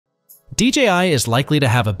DJI is likely to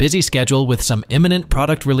have a busy schedule with some imminent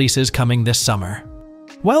product releases coming this summer.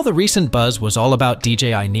 While the recent buzz was all about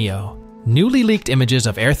DJI Neo, newly leaked images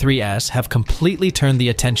of Air 3S have completely turned the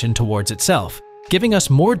attention towards itself, giving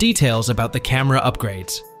us more details about the camera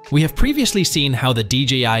upgrades. We have previously seen how the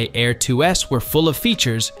DJI Air 2S were full of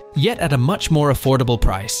features, yet at a much more affordable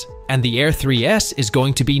price, and the Air 3S is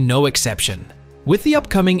going to be no exception. With the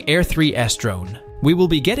upcoming Air 3S drone, we will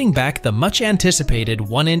be getting back the much-anticipated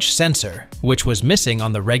 1-inch sensor, which was missing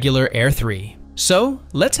on the regular Air 3. So,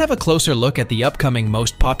 let's have a closer look at the upcoming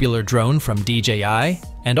most popular drone from DJI,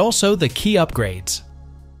 and also the key upgrades.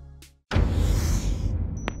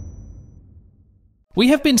 We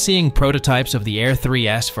have been seeing prototypes of the Air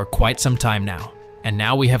 3S for quite some time now, and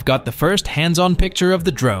now we have got the first hands-on picture of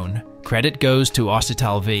the drone. Credit goes to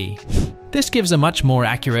Occital V. This gives a much more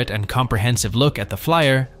accurate and comprehensive look at the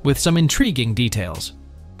flyer with some intriguing details.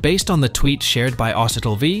 Based on the tweet shared by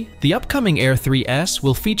Occital V, the upcoming Air 3S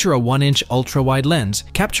will feature a 1-inch ultra-wide lens,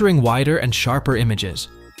 capturing wider and sharper images.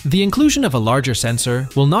 The inclusion of a larger sensor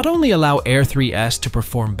will not only allow Air 3S to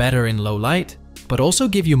perform better in low light, but also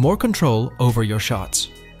give you more control over your shots.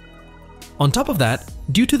 On top of that,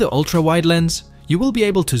 due to the ultra-wide lens, you will be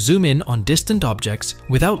able to zoom in on distant objects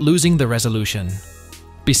without losing the resolution.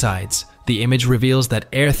 Besides, the image reveals that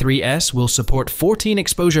Air 3S will support 14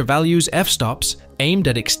 exposure values f-stops aimed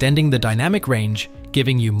at extending the dynamic range,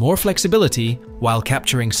 giving you more flexibility while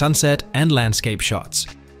capturing sunset and landscape shots.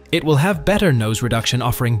 It will have better nose reduction,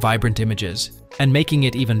 offering vibrant images, and making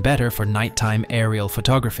it even better for nighttime aerial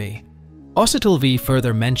photography. Occital V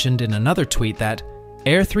further mentioned in another tweet that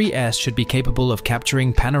Air 3S should be capable of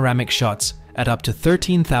capturing panoramic shots at up to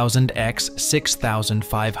 13,000 x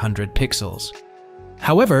 6,500 pixels.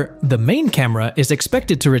 However, the main camera is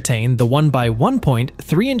expected to retain the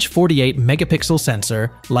 1x1.3-inch 48 megapixel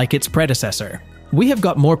sensor like its predecessor. We have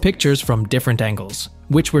got more pictures from different angles,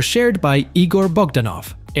 which were shared by Igor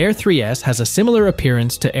Bogdanov. Air 3S has a similar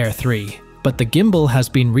appearance to Air 3, but the gimbal has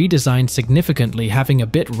been redesigned significantly, having a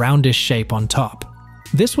bit roundish shape on top.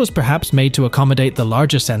 This was perhaps made to accommodate the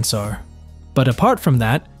larger sensor, but apart from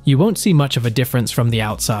that, you won't see much of a difference from the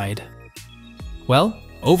outside. Well,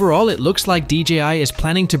 overall it looks like DJI is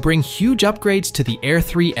planning to bring huge upgrades to the Air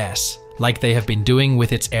 3S, like they have been doing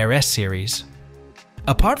with its Air S series.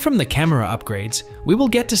 Apart from the camera upgrades, we will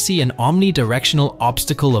get to see an omnidirectional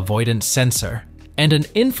obstacle avoidance sensor and an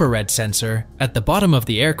infrared sensor at the bottom of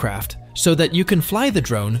the aircraft so that you can fly the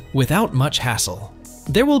drone without much hassle.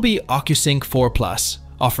 There will be OcuSync 4+,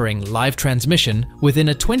 offering live transmission within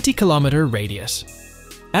a 20-kilometer radius.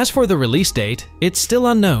 As for the release date, it's still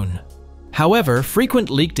unknown. However, frequent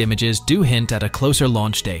leaked images do hint at a closer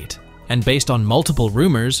launch date, and based on multiple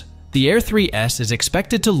rumors, the Air 3S is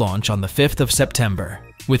expected to launch on the 5th of September.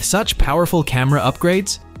 With such powerful camera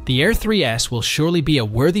upgrades, the Air 3S will surely be a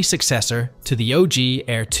worthy successor to the OG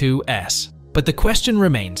Air 2S. But the question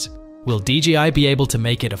remains, will DJI be able to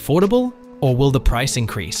make it affordable, or will the price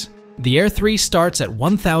increase? The Air 3 starts at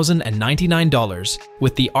 $1,099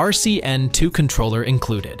 with the RCN2 controller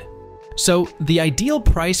included. So the ideal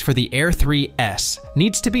price for the Air 3S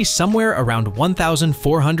needs to be somewhere around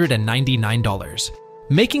 $1,499,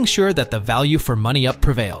 making sure that the value for money up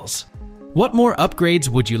prevails. What more upgrades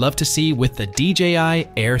would you love to see with the DJI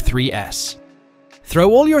Air 3S?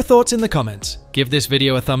 Throw all your thoughts in the comments, give this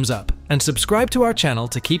video a thumbs up, and subscribe to our channel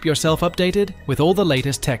to keep yourself updated with all the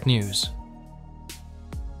latest tech news.